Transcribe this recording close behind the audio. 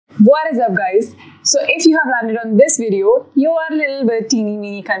What is up, guys? So if you have landed on this video, you are a little bit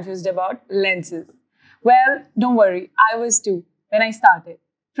teeny confused about lenses. Well, don't worry, I was too when I started.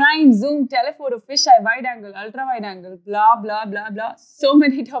 Prime, zoom, telephoto, fisheye, wide angle, ultra wide angle, blah blah blah blah. So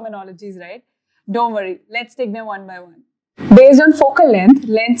many terminologies, right? Don't worry, let's take them one by one. Based on focal length,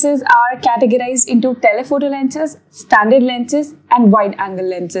 lenses are categorized into telephoto lenses, standard lenses, and wide angle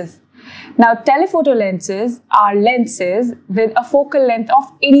lenses. Now, telephoto lenses are lenses with a focal length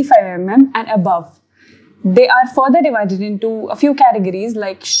of 85 mm and above. They are further divided into a few categories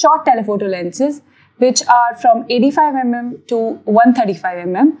like short telephoto lenses, which are from 85 mm to 135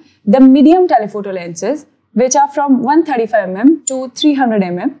 mm, the medium telephoto lenses, which are from 135 mm to 300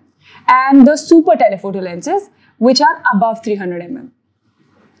 mm, and the super telephoto lenses, which are above 300 mm.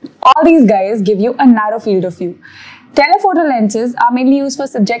 All these guys give you a narrow field of view. Telephoto lenses are mainly used for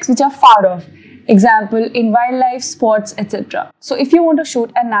subjects which are far off, example in wildlife, sports, etc. So if you want to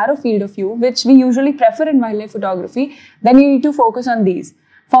shoot a narrow field of view, which we usually prefer in wildlife photography, then you need to focus on these.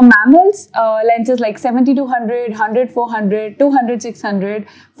 For mammals, lenses like 70-200, 100-400, 200-600,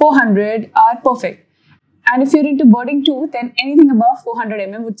 400 are perfect. And if you're into birding too, then anything above 400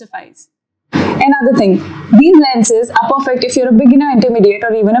 mm would suffice. Another thing, these lenses are perfect if you're a beginner, intermediate,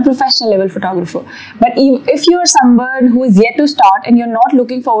 or even a professional level photographer. But if you're someone who is yet to start and you're not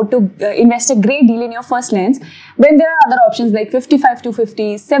looking forward to invest a great deal in your first lens, then there are other options like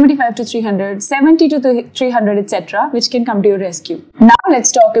 55-50, 75-300, 70-300, etc., which can come to your rescue. Now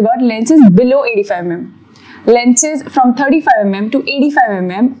let's talk about lenses below 85 mm. Lenses from 35 mm to 85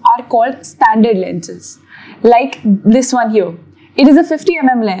 mm are called standard lenses, like this one here. It is a 50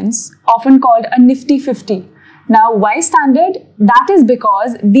 mm lens, often called a nifty 50. Now, why standard? That is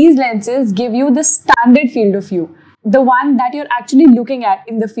because these lenses give you the standard field of view, the one that you're actually looking at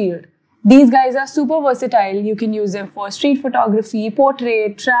in the field. These guys are super versatile. You can use them for street photography,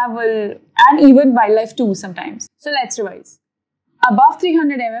 portrait, travel, and even wildlife too sometimes. So let's revise. Above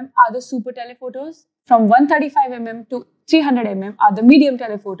 300 mm are the super telephotos. From 135 mm to 300 mm are the medium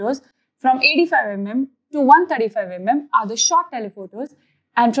telephotos. From 85 mm to 135 mm are the short telephotos,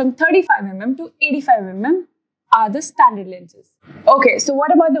 and from 35 mm to 85 mm are the standard lenses. Okay, so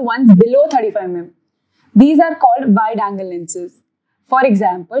what about the ones below 35 mm? These are called wide angle lenses. For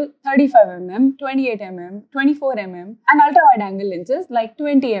example, 35 mm, 28 mm, 24 mm, and ultra wide angle lenses like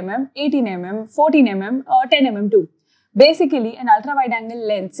 20 mm, 18 mm, 14 mm, or 10 mm too. Basically, an ultra wide angle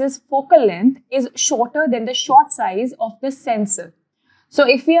lens's focal length is shorter than the short size of the sensor. So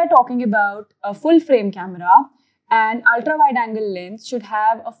if we are talking about a full frame camera, an ultra wide angle lens should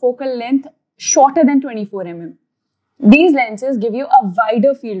have a focal length shorter than 24 mm. These lenses give you a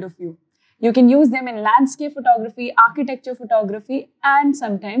wider field of view. You can use them in landscape photography, architecture photography, and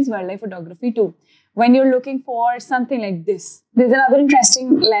sometimes wildlife photography too, when you're looking for something like this. There's another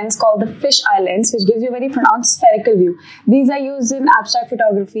interesting lens called the fisheye lens, which gives you a very pronounced spherical view. These are used in abstract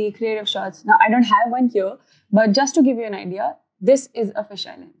photography, creative shots. Now, I don't have one here, but just to give you an idea, this is a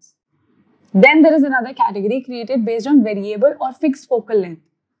fisheye lens. Then there is another category created based on variable or fixed focal length.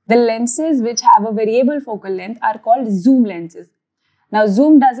 The lenses which have a variable focal length are called zoom lenses. Now,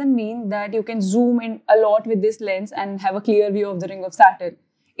 zoom doesn't mean that you can zoom in a lot with this lens and have a clear view of the ring of Saturn.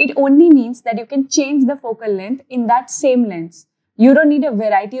 It only means that you can change the focal length in that same lens. You don't need a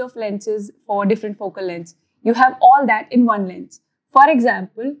variety of lenses for different focal lengths. You have all that in one lens. For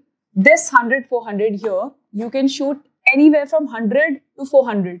example, this 100-400 here, you can shoot anywhere from 100 to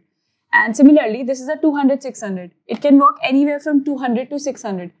 400. And similarly, this is a 200-600. It can work anywhere from 200 to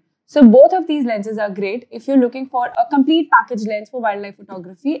 600. So both of these lenses are great if you're looking for a complete package lens for wildlife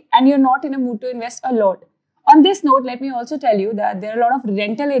photography and you're not in a mood to invest a lot. On this note, let me also tell you that there are a lot of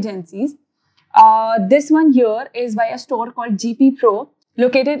rental agencies. This one here is by a store called GP Pro,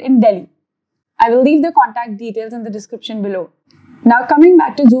 located in Delhi. I will leave the contact details in the description below. Now coming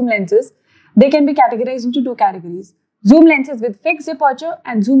back to zoom lenses, they can be categorized into two categories. Zoom lenses with fixed aperture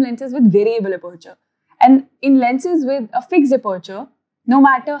and zoom lenses with variable aperture. And in lenses with a fixed aperture, no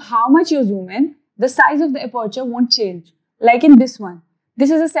matter how much you zoom in, the size of the aperture won't change. Like in this one. This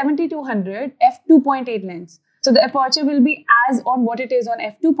is a 70-200 f2.8 lens. So the aperture will be as on what it is on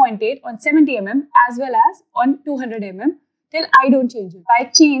f2.8 on 70 mm as well as on 200 mm till I don't change it. By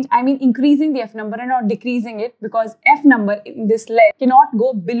change, I mean increasing the f number and not decreasing it, because f number in this lens cannot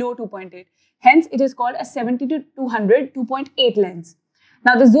go below 2.8. Hence, it is called a 70-200 2.8 lens.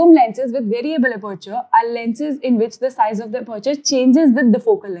 Now, the zoom lenses with variable aperture are lenses in which the size of the aperture changes with the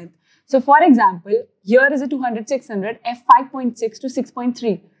focal length. So, for example, here is a 200-600 f5.6 to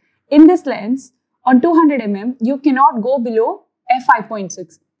 6.3. In this lens, on 200 mm, you cannot go below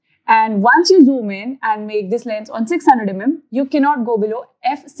f5.6. And once you zoom in and make this lens on 600 mm, you cannot go below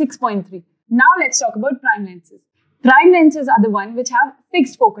f6.3. Now let's talk about prime lenses. Prime lenses are the one which have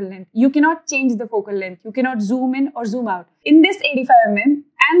fixed focal length. You cannot change the focal length. You cannot zoom in or zoom out. In this 85 mm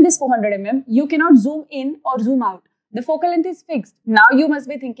and this 400 mm, you cannot zoom in or zoom out. The focal length is fixed. Now you must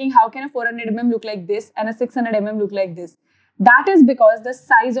be thinking, how can a 400 mm look like this and a 600 mm look like this? That is because the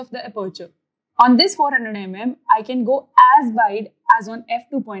size of the aperture. On this 400 mm, I can go as wide as on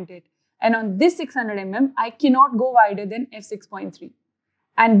f2.8. And on this 600 mm, I cannot go wider than f6.3.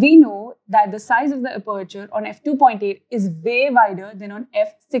 And we know that the size of the aperture on f2.8 is way wider than on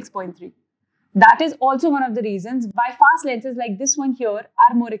f6.3. That is also one of the reasons why fast lenses like this one here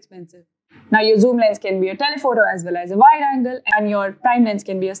are more expensive. Now your zoom lens can be a telephoto as well as a wide angle, and your prime lens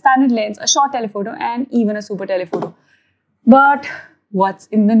can be a standard lens, a short telephoto, and even a super telephoto. But what's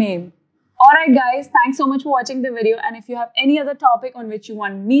in the name? Alright guys, thanks so much for watching the video, and if you have any other topic on which you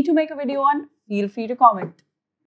want me to make a video on, feel free to comment.